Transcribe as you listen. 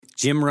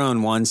Jim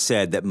Rohn once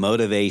said that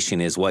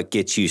motivation is what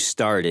gets you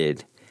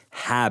started.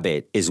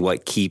 Habit is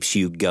what keeps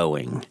you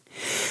going.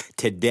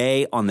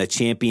 Today on the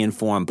Champion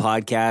Forum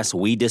podcast,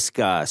 we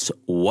discuss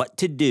what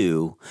to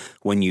do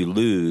when you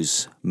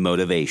lose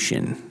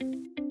motivation.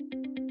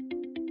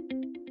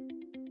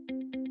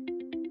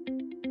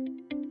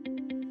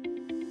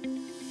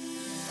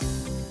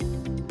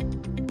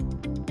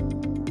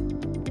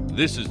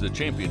 This is the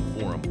Champion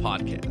Forum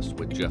podcast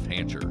with Jeff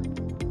Hancher,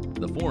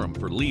 the forum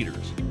for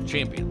leaders,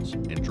 champions,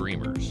 and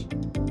dreamers.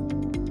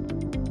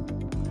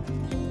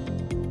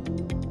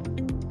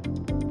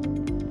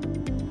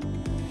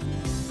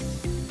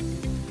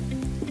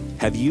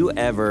 Have you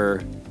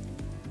ever,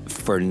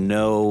 for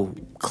no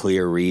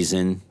clear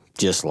reason,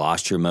 just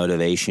lost your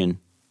motivation?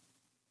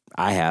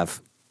 I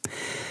have.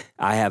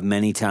 I have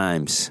many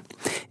times.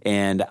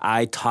 And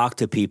I talk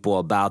to people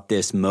about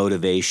this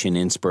motivation,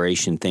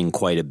 inspiration thing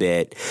quite a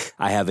bit.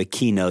 I have a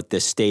keynote,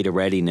 this state of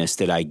readiness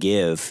that I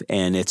give,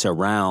 and it's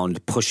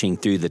around pushing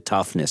through the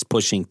toughness,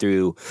 pushing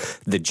through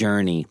the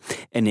journey.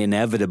 And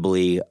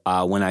inevitably,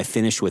 when I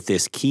finish with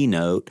this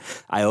keynote,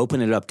 I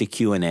open it up to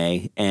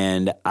Q&A,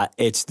 and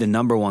it's the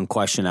number one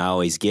question I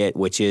always get,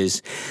 which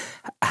is,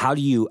 how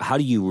do you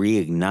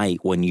reignite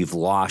when you've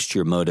lost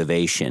your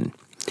motivation?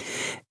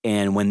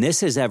 And when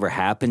this has ever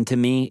happened to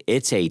me,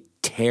 it's a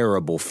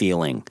terrible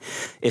feeling,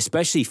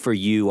 especially for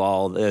you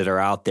all that are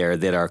out there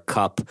that are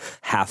cup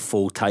half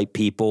full type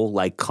people,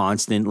 like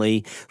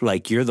constantly,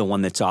 like you're the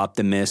one that's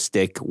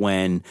optimistic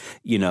when,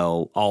 you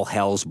know, all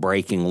hell's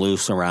breaking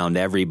loose around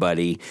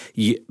everybody.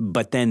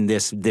 But then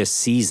this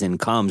season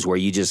comes where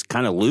you just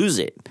kind of lose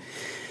it.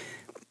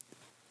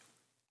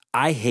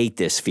 I hate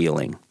this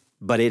feeling,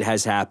 but it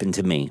has happened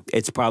to me.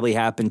 It's probably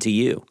happened to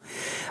you.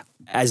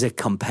 As a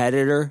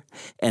competitor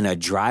and a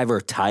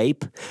driver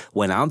type,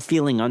 when I'm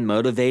feeling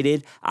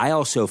unmotivated, I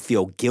also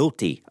feel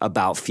guilty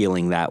about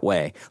feeling that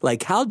way.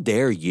 Like, how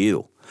dare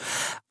you?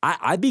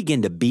 I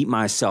begin to beat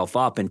myself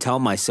up and tell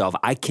myself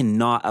I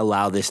cannot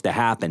allow this to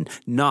happen.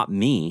 Not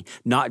me,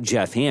 not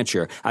Jeff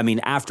Hancher. I mean,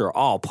 after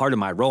all, part of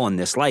my role in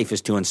this life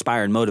is to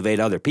inspire and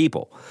motivate other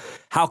people.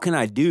 How can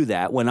I do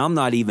that when I'm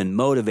not even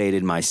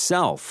motivated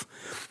myself?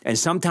 And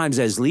sometimes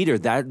as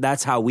leaders,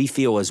 that's how we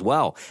feel as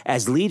well.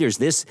 As leaders,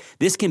 this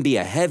can be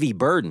a heavy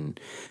burden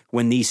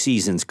when these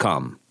seasons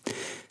come.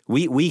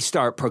 We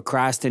start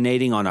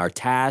procrastinating on our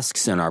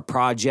tasks and our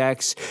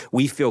projects.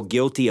 We feel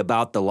guilty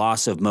about the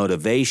loss of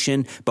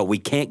motivation, but we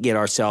can't get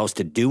ourselves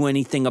to do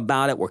anything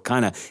about it. We're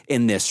kind of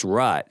in this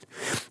rut.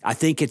 I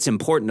think it's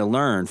important to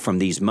learn from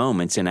these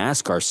moments and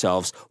ask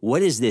ourselves,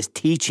 what is this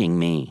teaching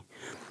me?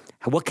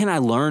 What can I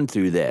learn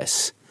through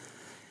this?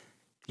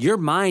 Your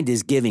mind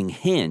is giving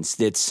hints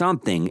that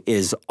something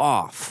is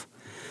off.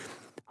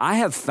 I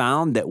have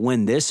found that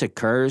when this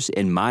occurs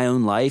in my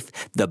own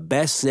life, the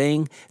best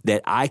thing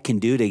that I can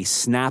do to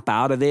snap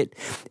out of it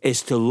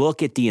is to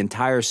look at the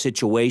entire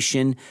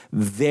situation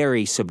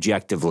very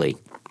subjectively.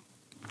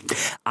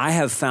 I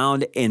have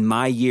found in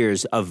my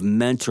years of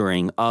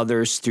mentoring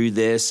others through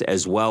this,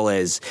 as well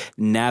as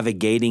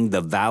navigating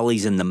the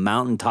valleys and the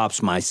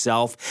mountaintops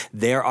myself,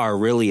 there are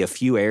really a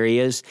few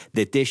areas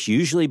that this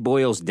usually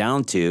boils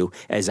down to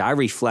as I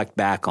reflect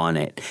back on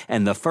it.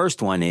 And the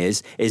first one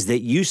is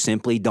that you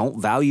simply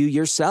don't value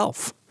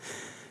yourself.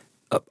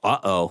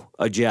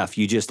 Jeff,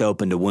 you just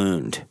opened a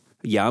wound.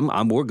 Yeah,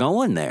 we're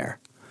going there.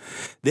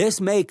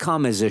 This may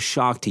come as a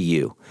shock to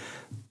you.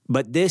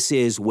 But this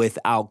is,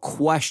 without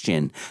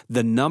question,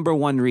 the number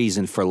one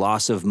reason for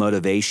loss of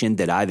motivation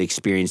that I've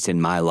experienced in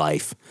my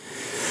life.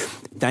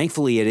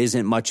 Thankfully, it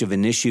isn't much of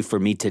an issue for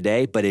me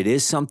today, but it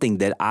is something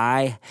that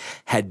I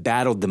had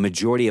battled the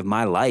majority of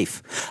my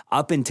life.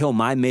 Up until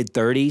my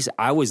mid-30s,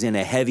 I was in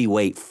a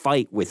heavyweight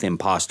fight with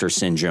imposter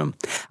syndrome.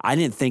 I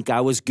didn't think I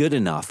was good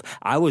enough.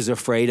 I was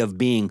afraid of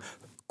being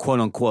quote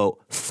unquote,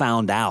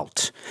 found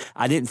out.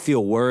 I didn't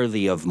feel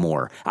worthy of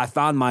more. I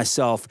found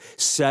myself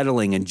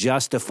settling and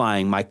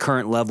justifying my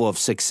current level of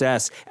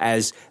success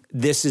as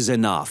this is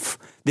enough.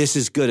 This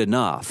is good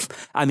enough.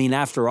 I mean,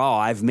 after all,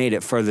 I've made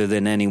it further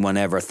than anyone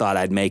ever thought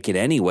I'd make it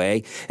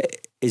anyway.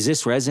 Is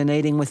this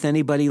resonating with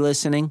anybody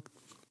listening?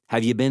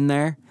 Have you been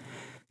there?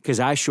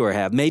 Because I sure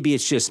have. Maybe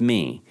it's just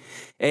me.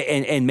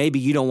 And maybe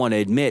you don't want to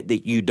admit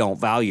that you don't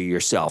value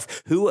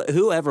yourself.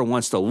 Whoever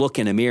wants to look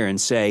in a mirror and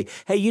say,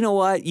 hey, you know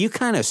what? You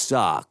kind of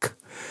suck.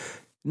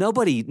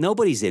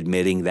 Nobody's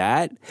admitting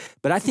that.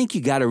 But I think you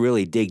got to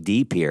really dig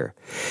deep here.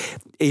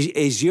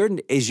 Is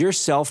your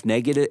self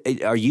negative?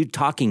 Are you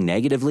talking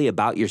negatively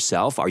about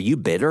yourself? Are you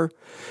bitter?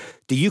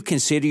 Do you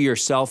consider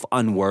yourself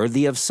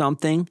unworthy of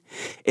something?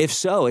 If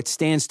so, it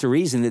stands to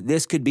reason that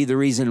this could be the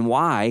reason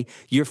why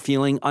you're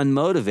feeling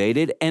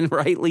unmotivated, and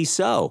rightly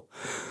so.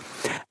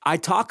 I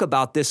talk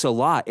about this a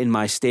lot in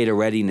my State of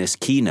Readiness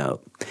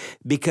keynote,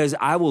 because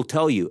I will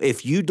tell you,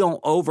 if you don't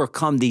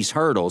overcome these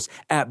hurdles,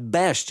 at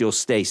best, you'll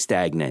stay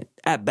stagnant,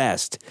 at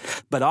best.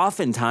 But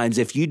oftentimes,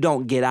 if you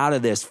don't get out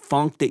of this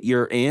funk that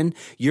you're in,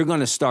 you're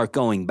going to start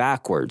going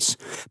backwards.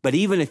 But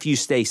even if you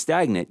stay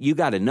stagnant, you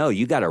got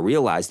to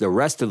realize the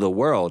rest of the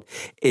world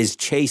is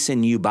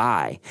chasing you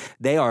by.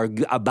 They are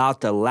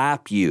about to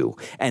lap you,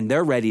 and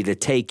they're ready to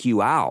take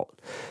you out.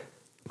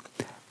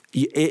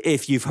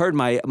 If you've heard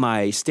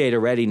my State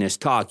of Readiness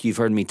talk, you've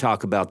heard me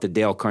talk about the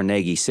Dale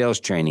Carnegie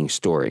sales training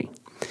story.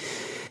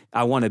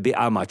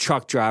 I'm a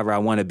truck driver. I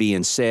want to be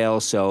in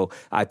sales. So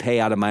I pay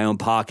out of my own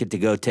pocket to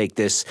go take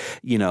this,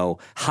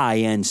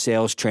 high-end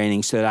sales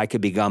training so that I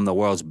could become the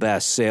world's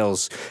best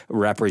sales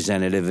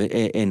representative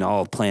in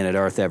all planet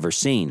Earth ever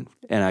seen.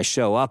 And I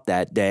show up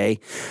that day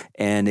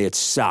and it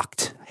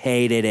sucked.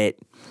 Hated it.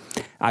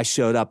 I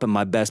showed up in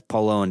my best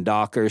polo and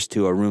Dockers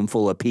to a room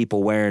full of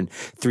people wearing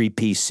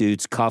three-piece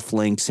suits,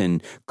 cufflinks,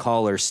 and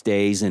collar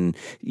stays, and,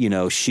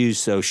 shoes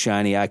so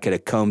shiny I could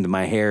have combed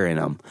my hair in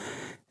them.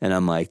 And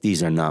I'm like,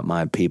 these are not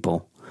my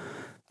people.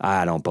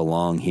 I don't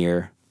belong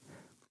here.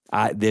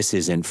 This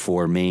isn't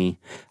for me.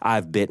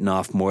 I've bitten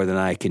off more than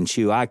I can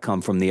chew. I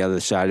come from the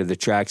other side of the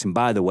tracks. And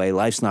by the way,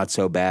 life's not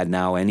so bad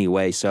now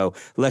anyway, so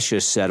let's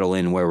just settle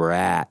in where we're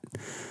at.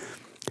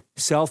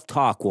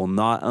 Self-talk will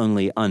not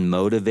only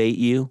unmotivate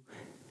you,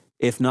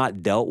 if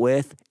not dealt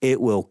with,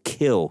 it will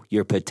kill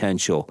your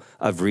potential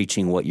of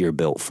reaching what you're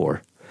built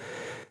for.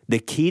 The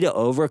key to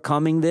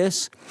overcoming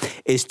this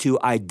is to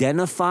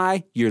identify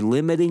your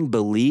limiting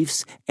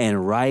beliefs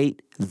and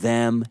write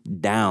them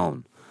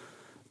down.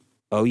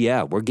 Oh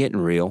yeah, we're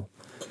getting real.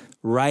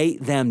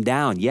 Write them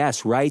down.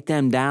 Yes, write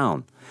them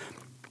down.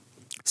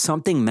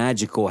 Something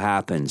magical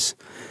happens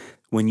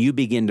when you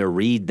begin to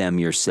read them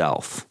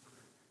yourself.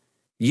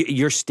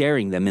 You're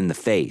staring them in the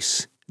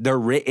face.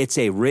 It's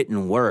a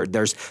written word.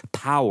 There's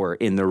power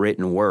in the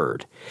written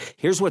word.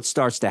 Here's what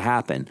starts to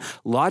happen.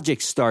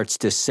 Logic starts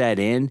to set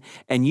in,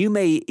 and you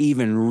may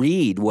even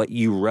read what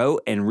you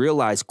wrote and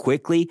realize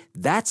quickly,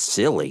 that's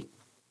silly.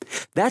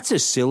 That's a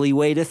silly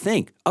way to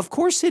think. Of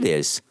course it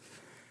is.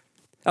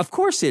 Of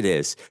course it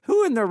is.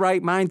 Who in their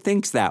right mind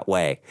thinks that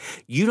way?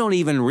 You don't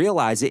even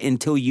realize it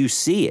until you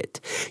see it.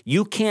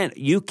 You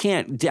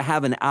can't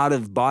have an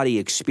out-of-body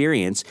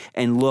experience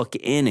and look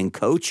in and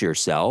coach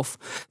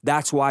yourself.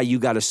 That's why you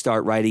got to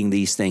start writing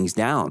these things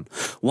down.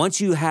 Once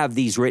you have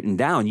these written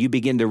down, you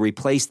begin to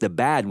replace the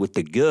bad with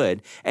the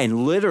good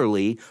and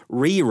literally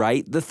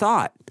rewrite the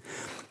thought.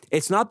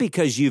 It's not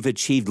because you've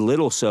achieved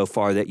little so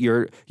far that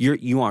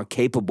you aren't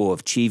capable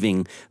of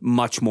achieving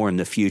much more in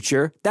the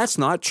future. That's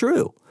not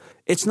true.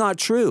 It's not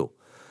true.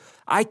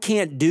 I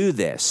can't do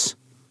this.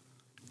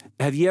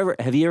 Have you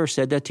ever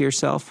said that to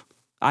yourself?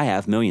 I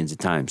have millions of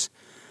times.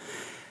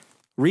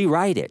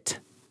 Rewrite it.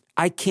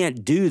 I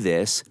can't do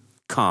this,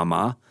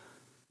 comma.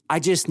 I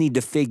just need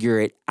to figure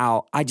it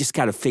out. I just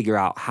got to figure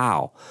out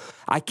how.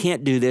 I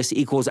can't do this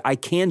equals I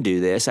can do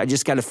this. I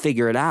just got to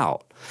figure it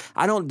out.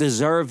 I don't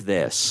deserve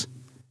this.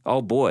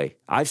 Oh boy,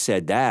 I've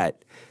said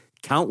that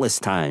countless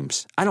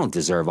times. I don't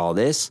deserve all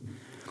this.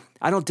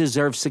 I don't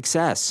deserve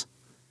success.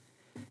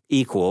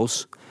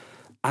 Equals,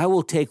 I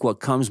will take what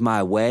comes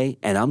my way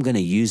and I'm going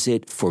to use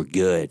it for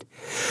good.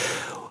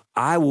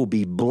 I will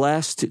be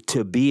blessed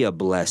to be a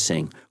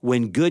blessing.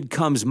 When good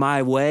comes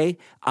my way,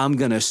 I'm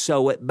going to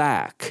sow it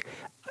back.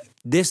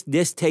 This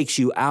takes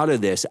you out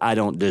of this, I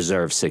don't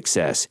deserve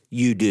success.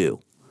 You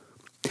do.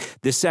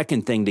 The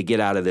second thing to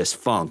get out of this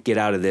funk, get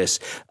out of this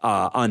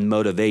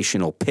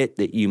unmotivational pit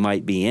that you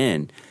might be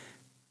in,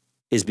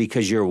 is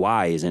because your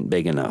why isn't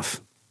big enough.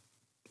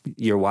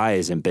 Your why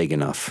isn't big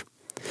enough.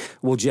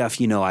 Well,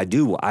 Jeff, I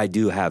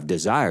do have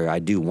desire. I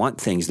do want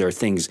things. There are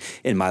things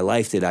in my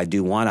life that I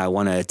do want. I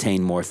want to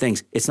attain more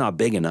things. It's not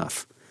big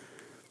enough.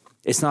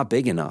 It's not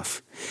big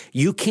enough.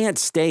 You can't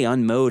stay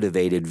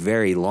unmotivated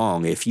very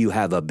long if you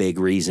have a big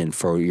reason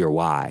for your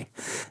why,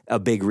 a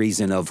big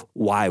reason of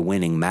why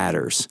winning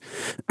matters.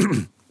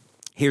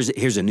 Here's a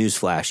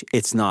newsflash.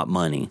 It's not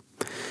money.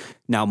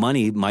 Now,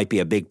 money might be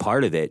a big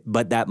part of it,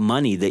 but that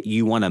money that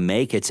you want to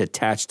make, it's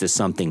attached to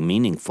something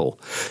meaningful.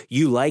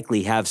 You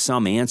likely have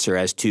some answer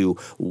as to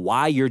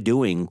why you're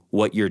doing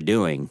what you're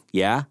doing.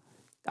 Yeah?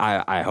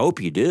 I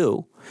hope you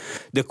do.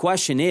 The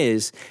question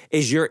is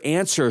your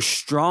answer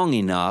strong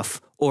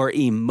enough or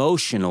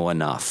emotional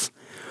enough?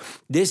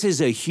 This is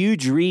a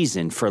huge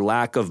reason for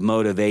lack of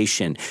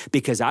motivation,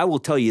 because I will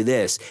tell you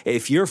this,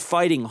 if you're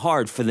fighting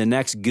hard for the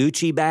next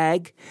Gucci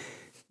bag,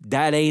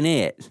 that ain't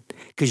it.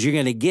 Because you're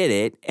going to get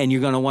it and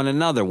you're going to want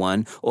another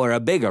one or a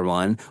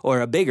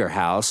bigger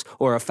house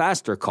or a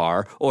faster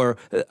car or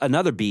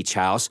another beach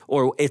house,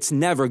 or it's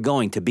never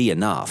going to be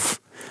enough.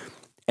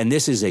 And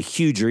this is a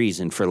huge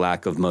reason for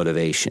lack of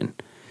motivation.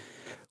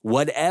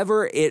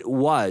 Whatever it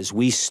was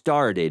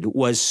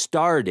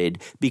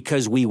started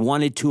because we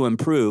wanted to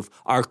improve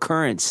our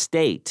current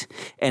state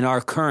and our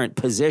current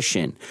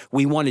position.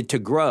 We wanted to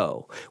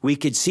grow. We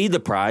could see the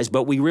prize,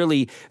 but we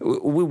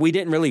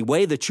didn't really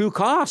weigh the true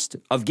cost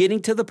of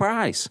getting to the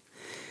prize.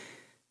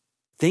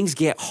 Things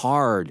get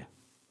hard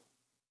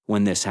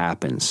when this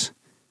happens.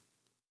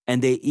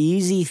 And the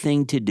easy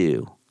thing to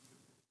do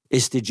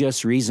is to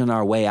just reason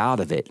our way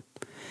out of it.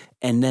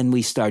 And then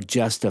we start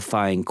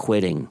justifying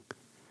quitting.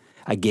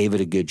 I gave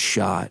it a good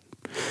shot.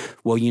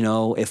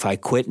 Well, if I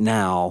quit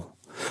now,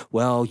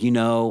 well,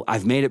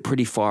 I've made it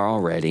pretty far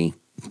already.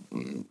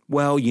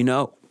 Well,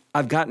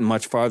 I've gotten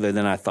much farther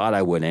than I thought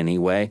I would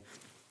anyway.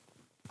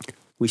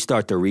 We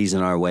start to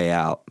reason our way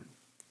out.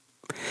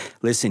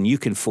 Listen, you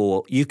can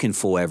fool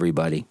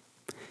everybody.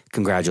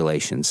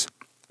 Congratulations.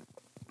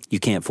 You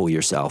can't fool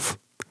yourself.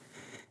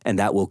 And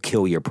that will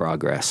kill your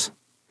progress.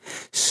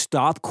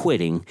 Stop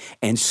quitting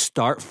and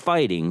start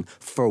fighting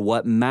for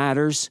what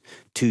matters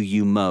to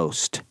you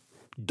most.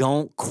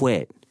 Don't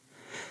quit.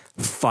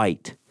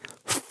 Fight.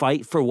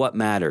 Fight for what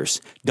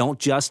matters. Don't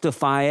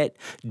justify it.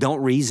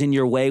 Don't reason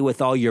your way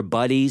with all your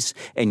buddies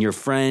and your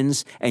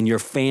friends and your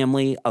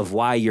family of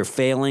why you're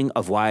failing,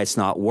 of why it's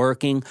not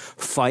working.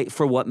 Fight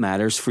for what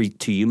matters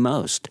to you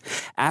most.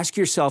 Ask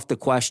yourself the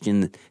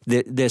question,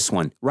 this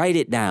one. Write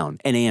it down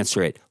and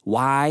answer it.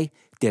 Why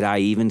did I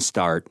even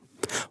start?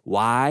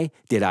 Why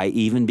did I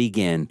even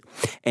begin?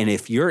 And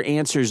if your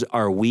answers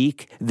are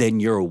weak, then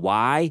your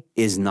why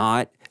is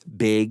not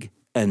big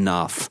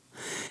enough.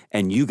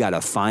 And you got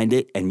to find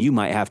it, and you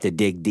might have to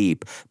dig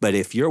deep. But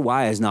if your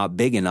why is not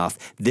big enough,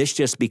 this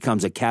just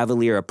becomes a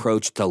cavalier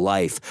approach to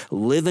life,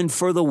 living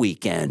for the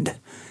weekend.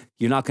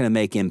 You're not going to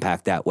make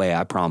impact that way,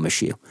 I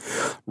promise you.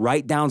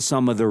 Write down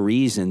some of the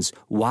reasons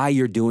why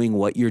you're doing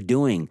what you're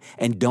doing,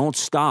 and don't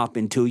stop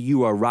until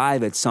you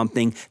arrive at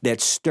something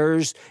that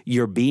stirs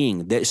your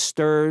being, that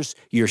stirs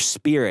your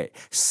spirit,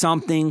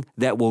 something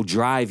that will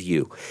drive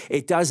you.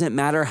 It doesn't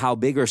matter how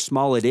big or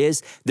small it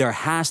is. There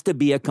has to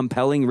be a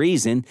compelling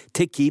reason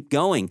to keep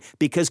going,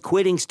 because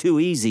quitting's too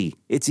easy.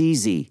 It's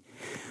easy.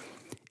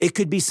 It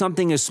could be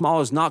something as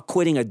small as not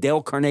quitting a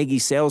Dale Carnegie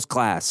sales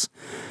class.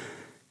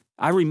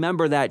 I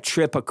remember that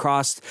trip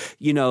across,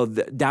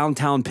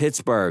 downtown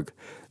Pittsburgh.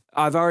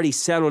 I've already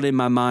settled in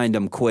my mind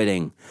I'm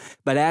quitting.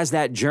 But as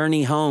that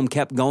journey home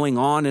kept going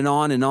on and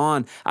on and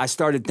on, I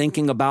started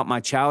thinking about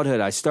my childhood.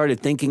 I started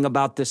thinking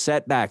about the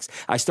setbacks.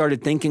 I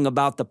started thinking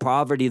about the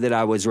poverty that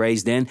I was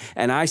raised in.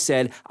 And I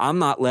said, I'm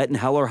not letting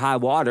hell or high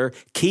water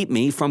keep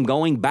me from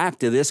going back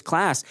to this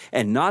class.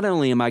 And not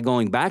only am I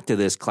going back to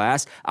this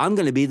class, I'm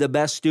going to be the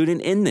best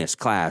student in this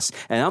class.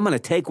 And I'm going to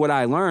take what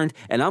I learned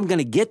and I'm going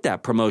to get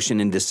that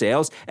promotion into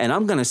sales and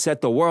I'm going to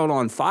set the world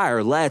on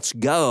fire. Let's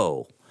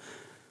go.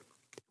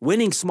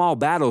 Winning small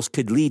battles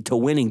could lead to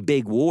winning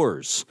big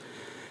wars.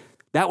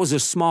 That was a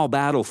small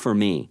battle for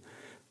me.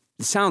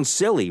 It sounds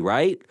silly,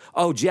 right?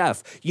 Oh,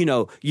 Jeff,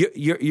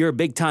 you're a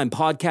big-time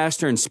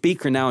podcaster and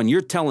speaker now, and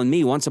you're telling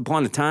me once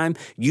upon a time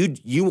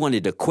you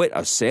wanted to quit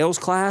a sales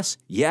class?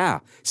 Yeah,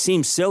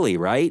 seems silly,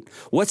 right?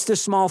 What's the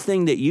small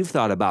thing that you've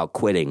thought about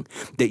quitting,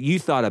 that you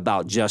thought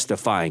about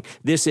justifying?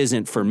 This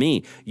isn't for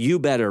me. You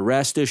better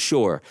rest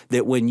assured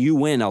that when you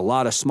win a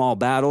lot of small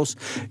battles,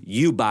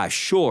 you by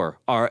sure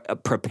are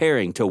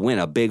preparing to win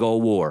a big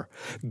old war.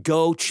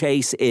 Go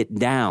chase it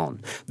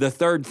down. The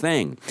third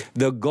thing,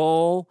 the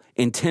goal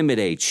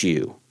intimidates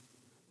you.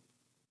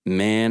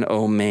 Man,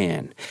 oh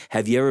man.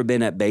 Have you ever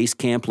been at base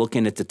camp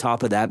looking at the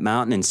top of that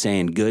mountain and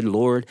saying, good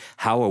Lord,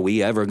 how are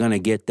we ever going to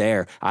get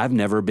there? I've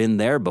never been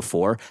there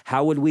before.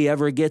 How would we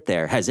ever get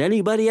there? Has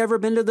anybody ever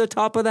been to the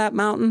top of that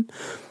mountain?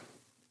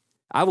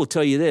 I will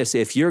tell you this,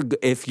 if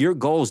your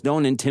goals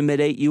don't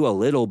intimidate you a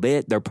little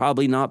bit, they're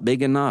probably not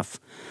big enough.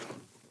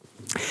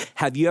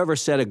 Have you ever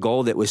set a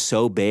goal that was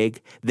so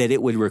big that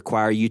it would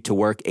require you to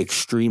work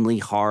extremely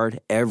hard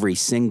every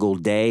single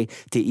day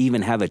to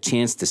even have a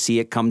chance to see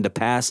it come to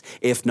pass?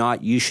 If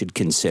not, you should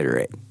consider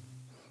it.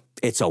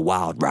 It's a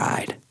wild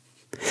ride.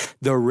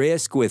 The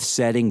risk with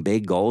setting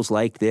big goals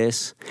like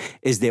this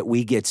is that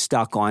we get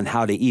stuck on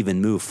how to even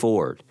move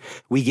forward.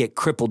 We get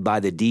crippled by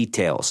the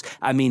details.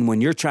 I mean,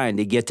 when you're trying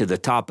to get to the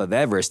top of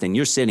Everest and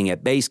you're sitting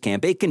at base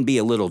camp, it can be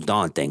a little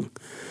daunting.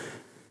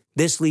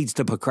 This leads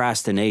to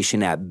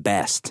procrastination at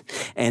best,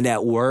 and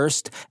at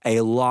worst, a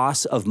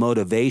loss of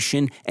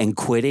motivation and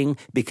quitting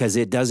because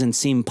it doesn't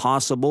seem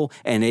possible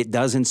and it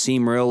doesn't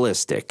seem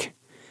realistic.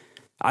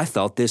 I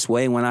felt this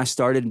way when I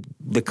started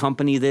the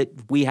company that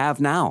we have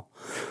now.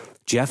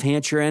 Jeff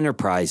Hancher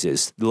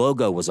Enterprises. The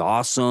logo was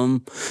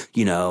awesome.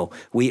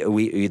 We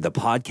the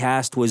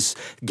podcast was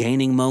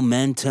gaining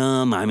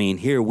momentum. I mean,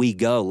 here we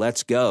go.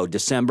 Let's go.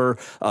 December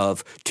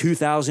of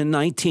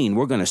 2019.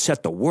 We're going to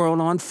set the world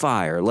on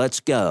fire.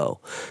 Let's go.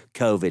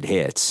 COVID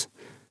hits.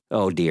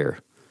 Oh, dear.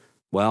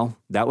 Well,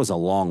 that was a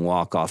long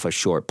walk off a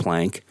short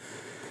plank.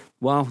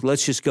 Well,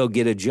 let's just go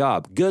get a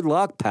job. Good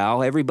luck,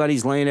 pal.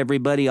 Everybody's laying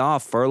everybody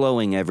off,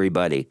 furloughing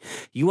everybody.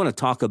 You want to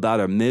talk about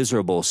a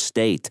miserable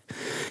state.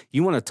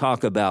 You want to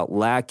talk about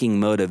lacking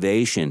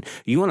motivation.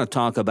 You want to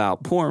talk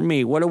about, poor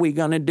me, what are we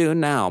going to do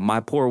now? My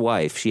poor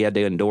wife, she had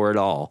to endure it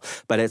all.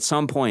 But at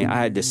some point, I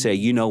had to say,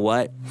 you know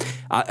what?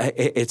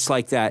 It's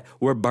like that.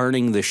 We're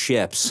burning the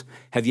ships.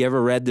 Have you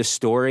ever read the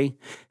story?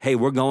 Hey,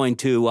 we're going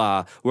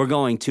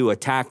to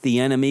attack the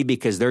enemy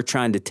because they're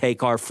trying to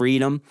take our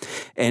freedom,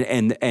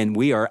 and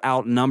we are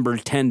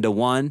outnumbered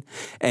 10-1.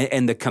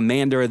 And the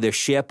commander of the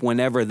ship,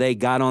 whenever they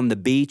got on the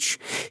beach,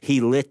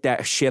 he lit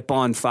that ship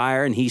on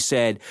fire, and he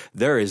said,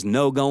 "There is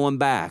no going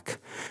back.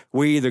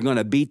 We're either going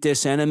to beat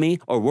this enemy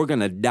or we're going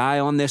to die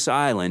on this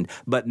island,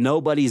 but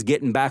nobody's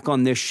getting back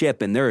on this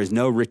ship, and there is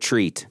no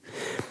retreat."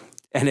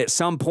 And at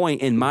some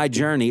point in my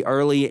journey,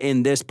 early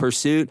in this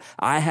pursuit,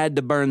 I had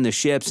to burn the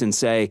ships and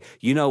say,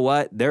 you know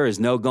what? There is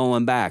no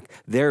going back.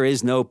 There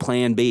is no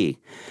plan B.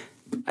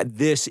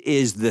 This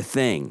is the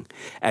thing.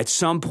 At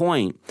some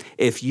point,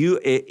 if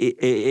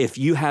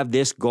you have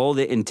this goal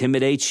that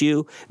intimidates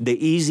you,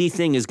 the easy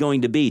thing is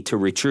going to be to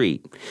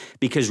retreat,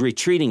 because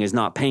retreating is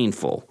not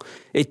painful.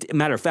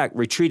 Matter of fact,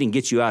 retreating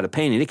gets you out of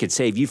pain, and it could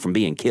save you from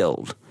being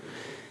killed.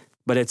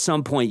 But at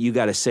some point, you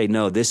got to say,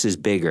 no, this is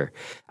bigger.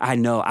 I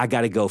know I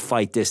got to go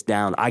fight this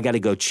down. I got to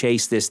go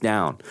chase this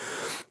down.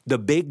 The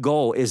big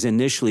goal is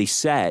initially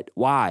set.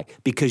 Why?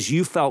 Because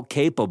you felt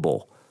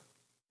capable.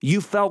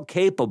 You felt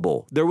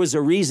capable. There was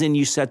a reason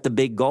you set the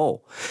big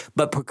goal.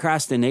 But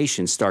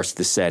procrastination starts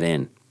to set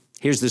in.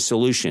 Here's the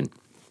solution.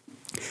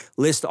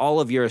 List all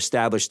of your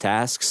established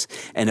tasks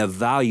and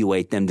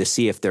evaluate them to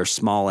see if they're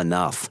small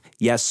enough.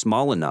 Yes,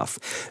 small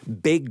enough.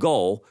 Big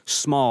goal,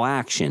 small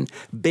action.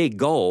 Big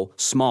goal,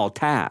 small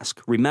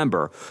task.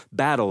 Remember,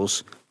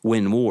 battles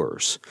win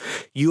wars.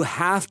 You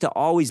have to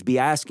always be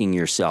asking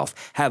yourself,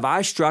 have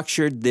I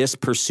structured this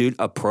pursuit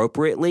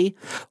appropriately,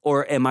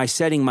 or am I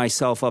setting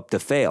myself up to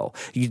fail?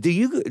 Do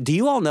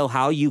you all know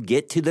how you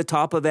get to the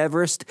top of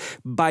Everest?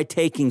 By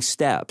taking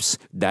steps.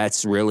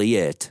 That's really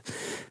it.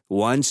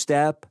 One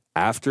step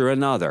after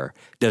another.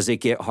 Does it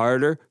get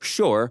harder?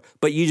 Sure,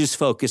 but you just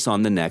focus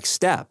on the next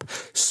step.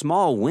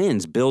 Small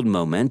wins build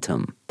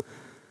momentum.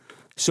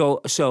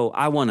 So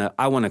I want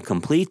to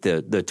complete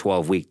the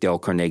 12-week Dale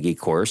Carnegie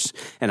course,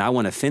 and I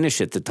want to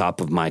finish at the top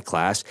of my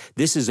class.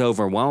 This is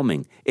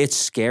overwhelming. It's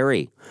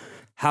scary.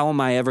 How am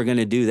I ever going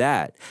to do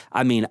that?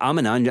 I mean, I'm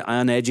an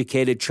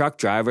uneducated truck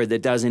driver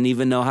that doesn't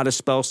even know how to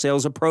spell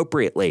sales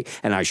appropriately,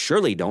 and I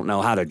surely don't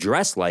know how to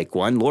dress like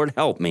one. Lord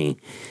help me.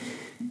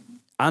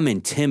 I'm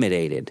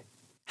intimidated.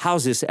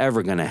 How's this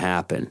ever going to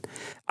happen?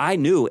 I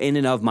knew in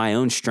and of my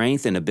own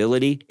strength and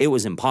ability, it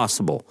was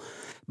impossible.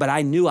 But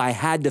I knew I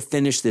had to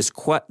finish this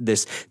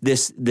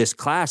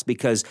class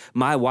because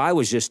my why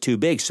was just too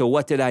big. So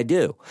what did I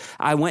do?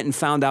 I went and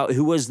found out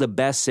who was the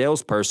best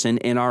salesperson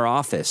in our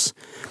office.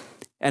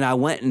 And I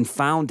went and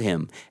found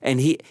him,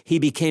 and he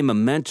became a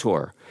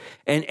mentor.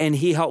 And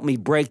he helped me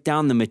break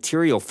down the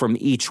material from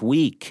each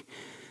week.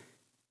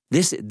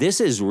 This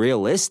is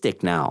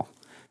realistic now.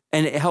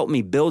 And it helped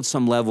me build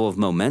some level of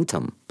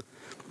momentum.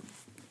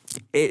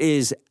 It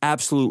is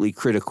absolutely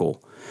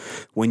critical.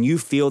 When you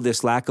feel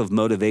this lack of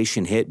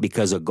motivation hit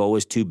because a goal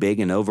is too big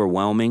and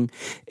overwhelming,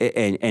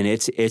 and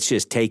it's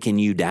just taking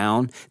you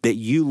down, that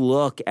you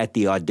look at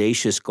the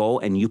audacious goal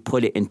and you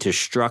put it into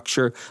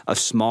structure of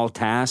small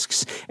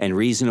tasks and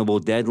reasonable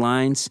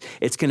deadlines,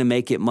 it's going to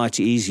make it much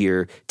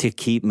easier to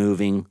keep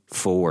moving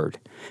forward.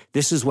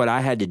 This is what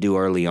I had to do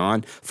early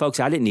on.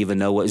 Folks, I didn't even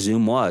know what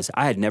Zoom was.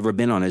 I had never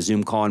been on a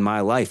Zoom call in my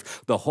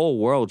life. The whole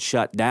world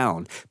shut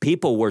down.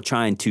 People were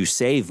trying to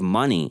save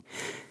money.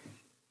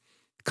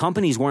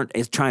 Companies weren't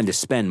trying to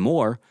spend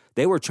more.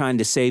 They were trying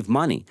to save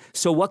money.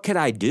 So what could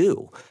I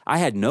do? I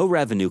had no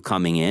revenue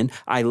coming in.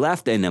 I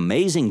left an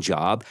amazing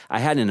job. I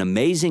had an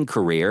amazing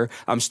career.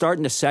 I'm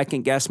starting to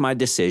second guess my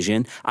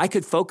decision. I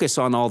could focus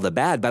on all the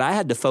bad, but I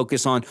had to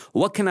focus on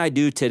what can I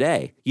do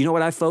today? You know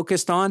what I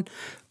focused on?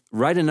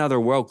 Write another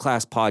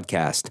world-class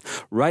podcast.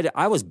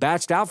 I was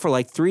batched out for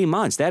like 3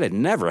 months. That had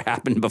never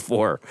happened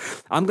before.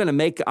 I'm going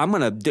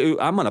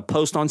to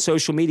post on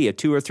social media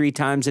 2 or 3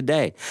 times a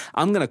day.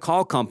 I'm going to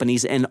call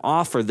companies and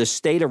offer the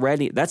state of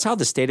readiness. That's how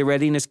the state of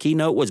readiness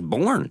keynote was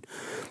born.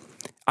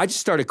 I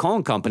just started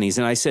calling companies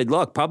and I said,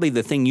 look, probably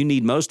the thing you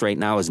need most right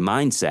now is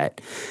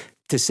mindset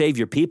to save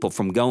your people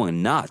from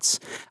going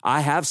nuts.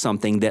 I have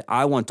something that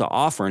I want to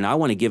offer and I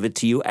want to give it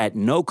to you at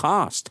no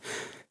cost.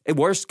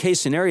 Worst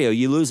case scenario,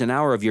 you lose an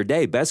hour of your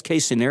day. Best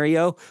case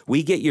scenario,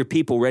 we get your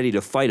people ready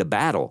to fight a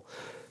battle.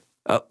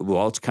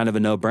 Well, it's kind of a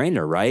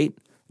no-brainer, right?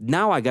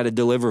 Now I got to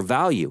deliver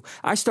value.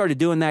 I started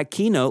doing that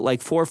keynote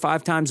like 4 or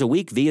 5 times a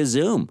week via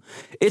Zoom.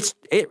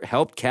 It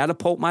helped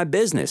catapult my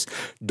business.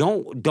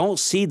 Don't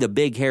see the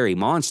big hairy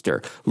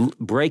monster.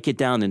 Break it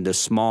down into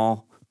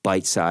small,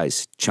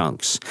 bite-sized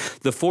chunks.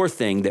 The fourth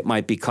thing that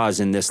might be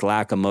causing this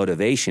lack of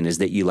motivation is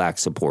that you lack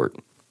support.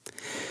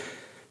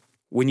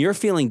 When you're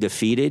feeling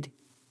defeated,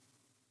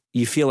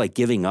 you feel like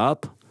giving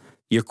up,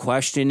 you're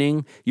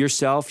questioning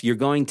yourself, you're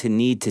going to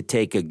need to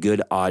take a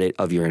good audit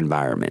of your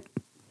environment.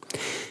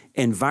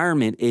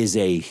 Environment is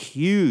a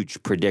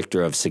huge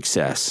predictor of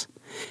success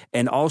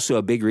and also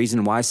a big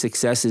reason why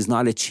success is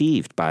not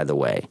achieved, by the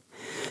way.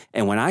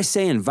 And when I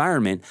say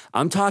environment,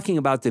 I'm talking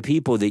about the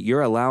people that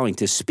you're allowing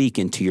to speak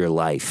into your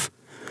life.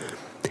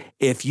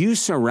 If you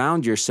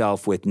surround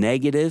yourself with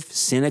negative,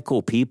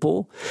 cynical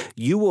people,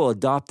 you will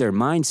adopt their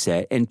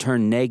mindset and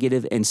turn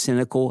negative and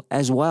cynical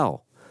as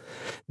well.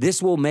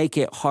 This will make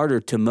it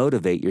harder to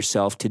motivate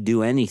yourself to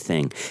do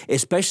anything,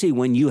 especially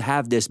when you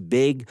have this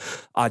big,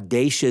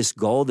 audacious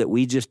goal that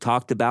we just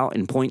talked about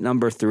in point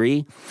number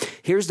 3.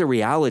 Here's the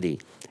reality.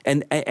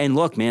 And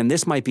look, man,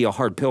 this might be a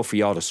hard pill for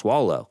y'all to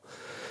swallow.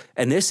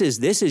 And this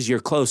is your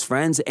close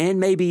friends and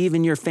maybe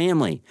even your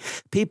family.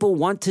 People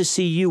want to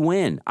see you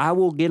win. I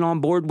will get on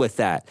board with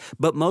that.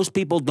 But most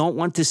people don't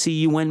want to see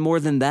you win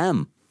more than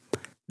them.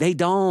 They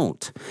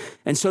don't.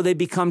 And so they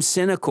become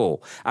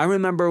cynical. I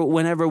remember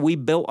whenever we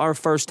built our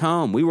first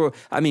home, we were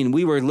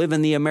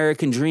living the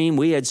American dream.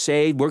 We had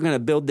saved, we're going to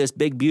build this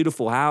big,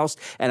 beautiful house.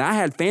 And I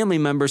had family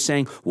members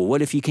saying, well,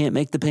 what if you can't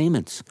make the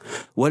payments?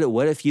 What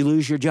if you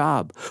lose your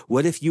job?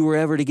 What if you were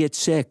ever to get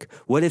sick?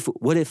 What if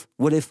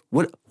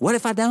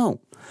I don't?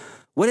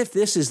 What if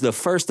this is the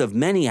first of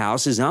many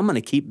houses and I'm going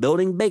to keep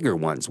building bigger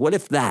ones? What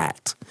if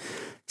that?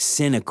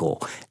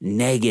 Cynical,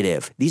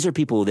 negative. These are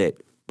people that,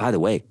 by the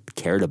way,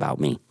 cared about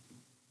me.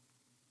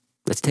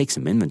 Let's take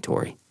some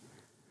inventory.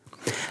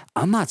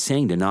 I'm not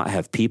saying to not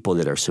have people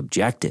that are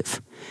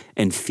subjective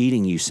and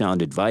feeding you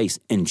sound advice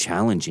and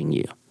challenging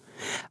you.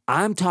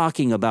 I'm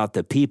talking about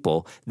the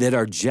people that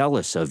are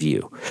jealous of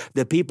you,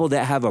 the people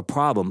that have a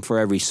problem for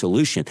every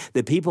solution,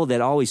 the people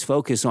that always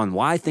focus on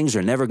why things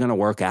are never going to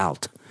work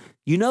out.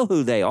 You know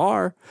who they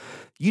are.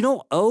 You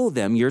don't owe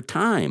them your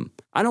time.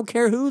 I don't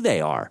care who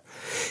they are.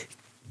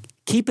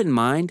 Keep in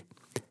mind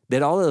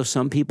that although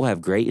some people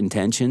have great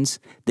intentions,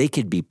 they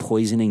could be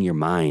poisoning your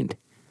mind.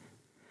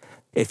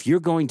 If you're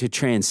going to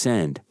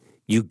transcend,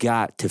 you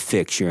got to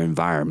fix your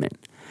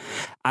environment.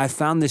 I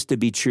found this to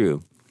be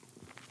true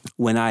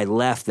when I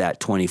left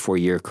that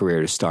 24-year career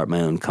to start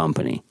my own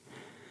company.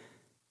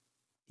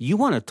 You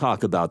want to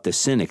talk about the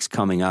cynics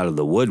coming out of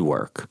the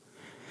woodwork.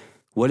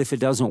 What if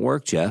it doesn't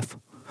work, Jeff?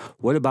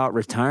 What about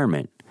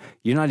retirement?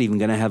 You're not even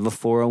going to have a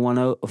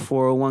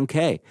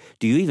 401k.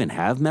 Do you even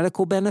have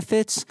medical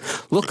benefits?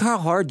 Look how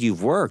hard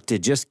you've worked to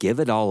just give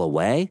it all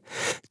away.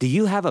 Do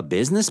you have a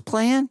business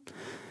plan?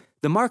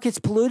 The market's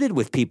polluted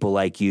with people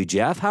like you,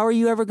 Jeff. How are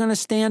you ever going to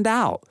stand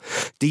out?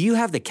 Do you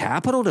have the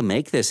capital to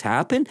make this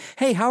happen?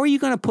 Hey, how are you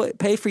going to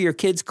pay for your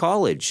kids'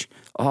 college?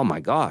 Oh my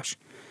gosh.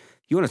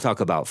 You want to talk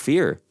about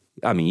fear?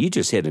 I mean, you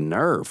just hit a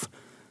nerve.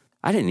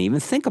 I didn't even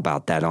think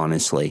about that,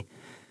 honestly.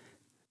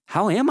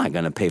 How am I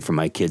going to pay for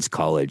my kids'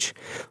 college?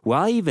 Do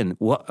I even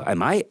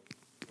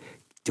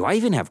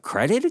have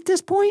credit at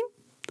this point?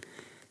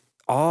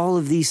 All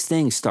of these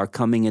things start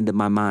coming into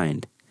my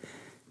mind.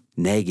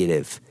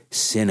 Negative,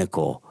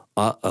 cynical,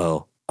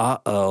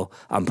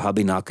 I'm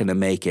probably not going to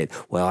make it.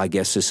 Well, I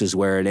guess this is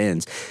where it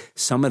ends.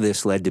 Some of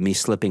this led to me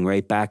slipping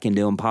right back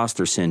into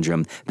imposter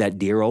syndrome. That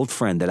dear old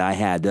friend that I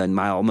had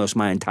almost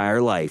my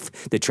entire life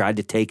that tried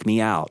to take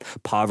me out.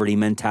 Poverty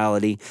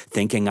mentality,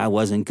 thinking I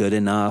wasn't good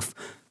enough.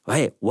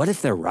 Hey, what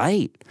if they're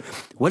right?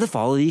 What if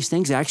all of these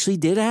things actually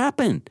did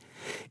happen?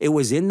 It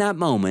was in that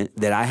moment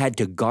that I had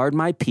to guard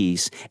my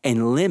peace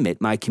and limit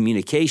my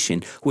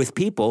communication with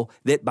people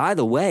that, by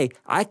the way,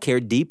 I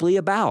cared deeply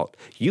about.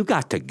 You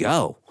got to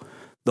go.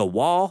 The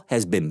wall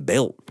has been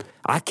built.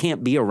 I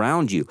can't be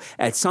around you.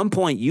 At some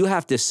point, you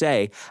have to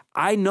say,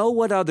 I know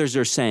what others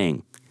are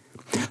saying,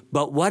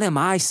 but what am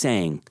I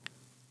saying?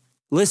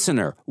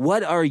 Listener,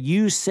 what are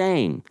you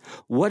saying?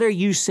 What are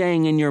you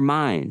saying in your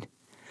mind?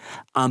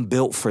 I'm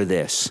built for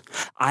this.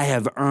 I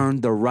have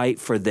earned the right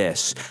for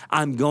this.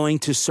 I'm going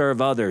to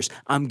serve others.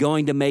 I'm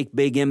going to make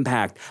big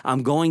impact.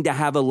 I'm going to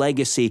have a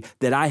legacy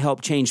that I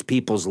help change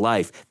people's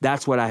life.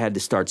 That's what I had to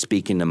start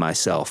speaking to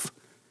myself.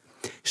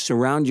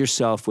 Surround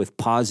yourself with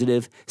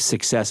positive,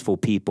 successful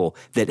people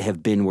that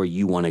have been where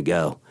you want to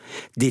go.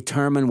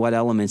 Determine what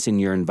elements in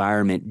your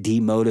environment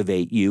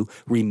demotivate you,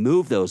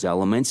 remove those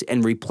elements,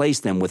 and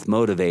replace them with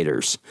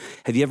motivators.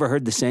 Have you ever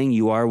heard the saying,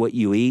 you are what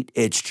you eat?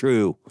 It's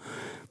true.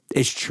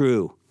 It's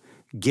true.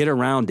 Get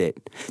around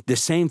it. The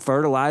same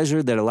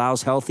fertilizer that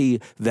allows healthy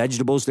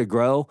vegetables to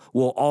grow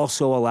will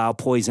also allow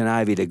poison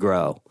ivy to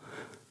grow.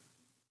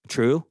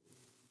 True?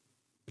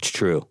 It's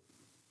true.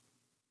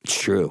 It's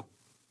true.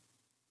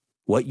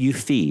 What you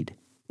feed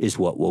is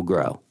what will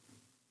grow.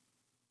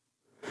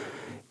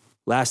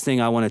 Last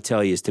thing I want to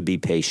tell you is to be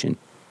patient.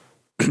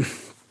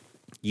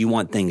 You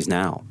want things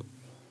now.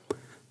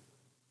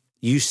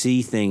 You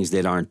see things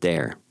that aren't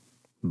there,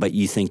 but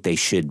you think they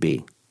should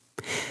be.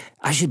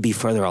 I should be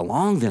further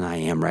along than I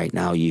am right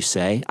now, you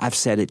say. I've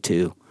said it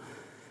too.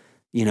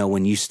 You know,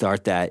 when you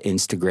start that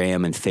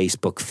Instagram and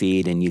Facebook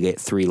feed and you get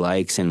 3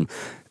 likes and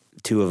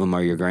 2 of them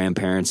are your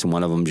grandparents and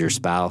 1 of them's your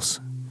spouse,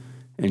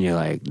 and you're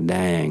like,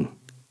 dang.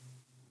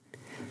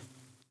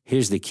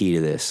 Here's the key to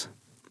this.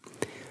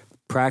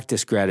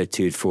 Practice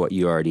gratitude for what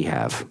you already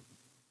have.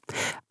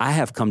 I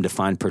have come to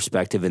find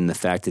perspective in the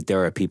fact that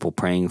there are people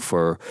praying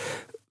for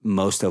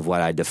most of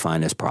what I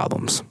define as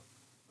problems.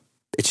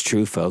 It's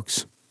true,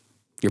 folks.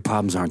 Your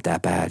problems aren't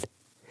that bad.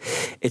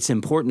 It's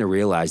important to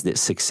realize that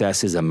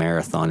success is a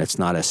marathon. It's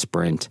not a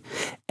sprint.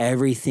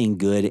 Everything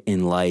good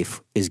in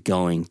life is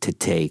going to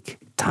take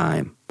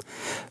time.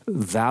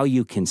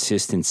 Value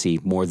consistency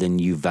more than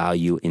you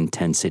value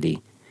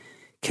intensity.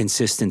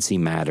 Consistency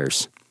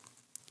matters.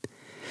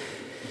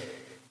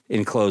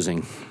 In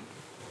closing,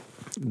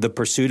 the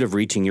pursuit of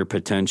reaching your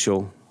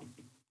potential,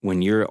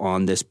 when you're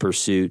on this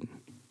pursuit,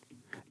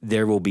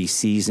 there will be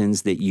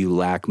seasons that you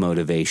lack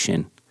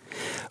motivation.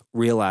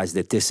 Realize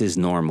that this is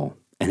normal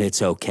and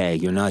it's okay.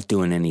 You're not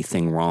doing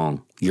anything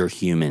wrong. You're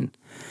human.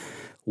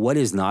 What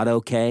is not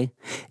okay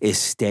is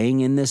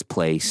staying in this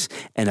place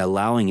and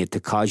allowing it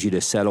to cause you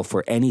to settle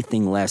for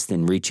anything less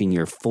than reaching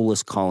your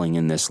fullest calling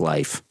in this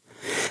life.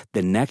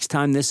 The next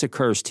time this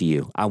occurs to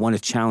you, I want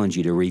to challenge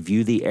you to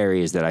review the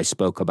areas that I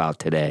spoke about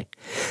today.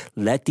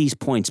 Let these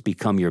points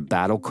become your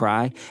battle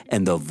cry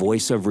and the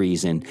voice of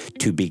reason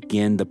to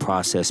begin the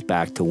process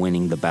back to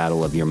winning the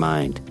battle of your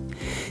mind.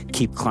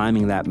 Keep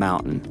climbing that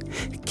mountain.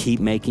 Keep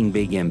making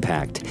big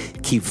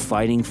impact. Keep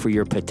fighting for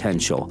your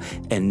potential,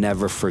 and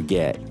never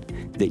forget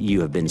that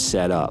you have been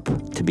set up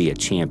to be a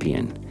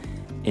champion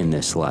in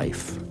this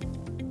life.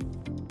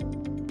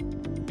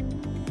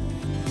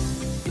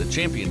 The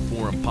Champion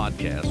Forum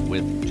Podcast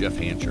with Jeff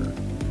Hancher.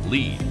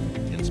 Lead,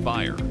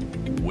 inspire,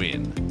 win.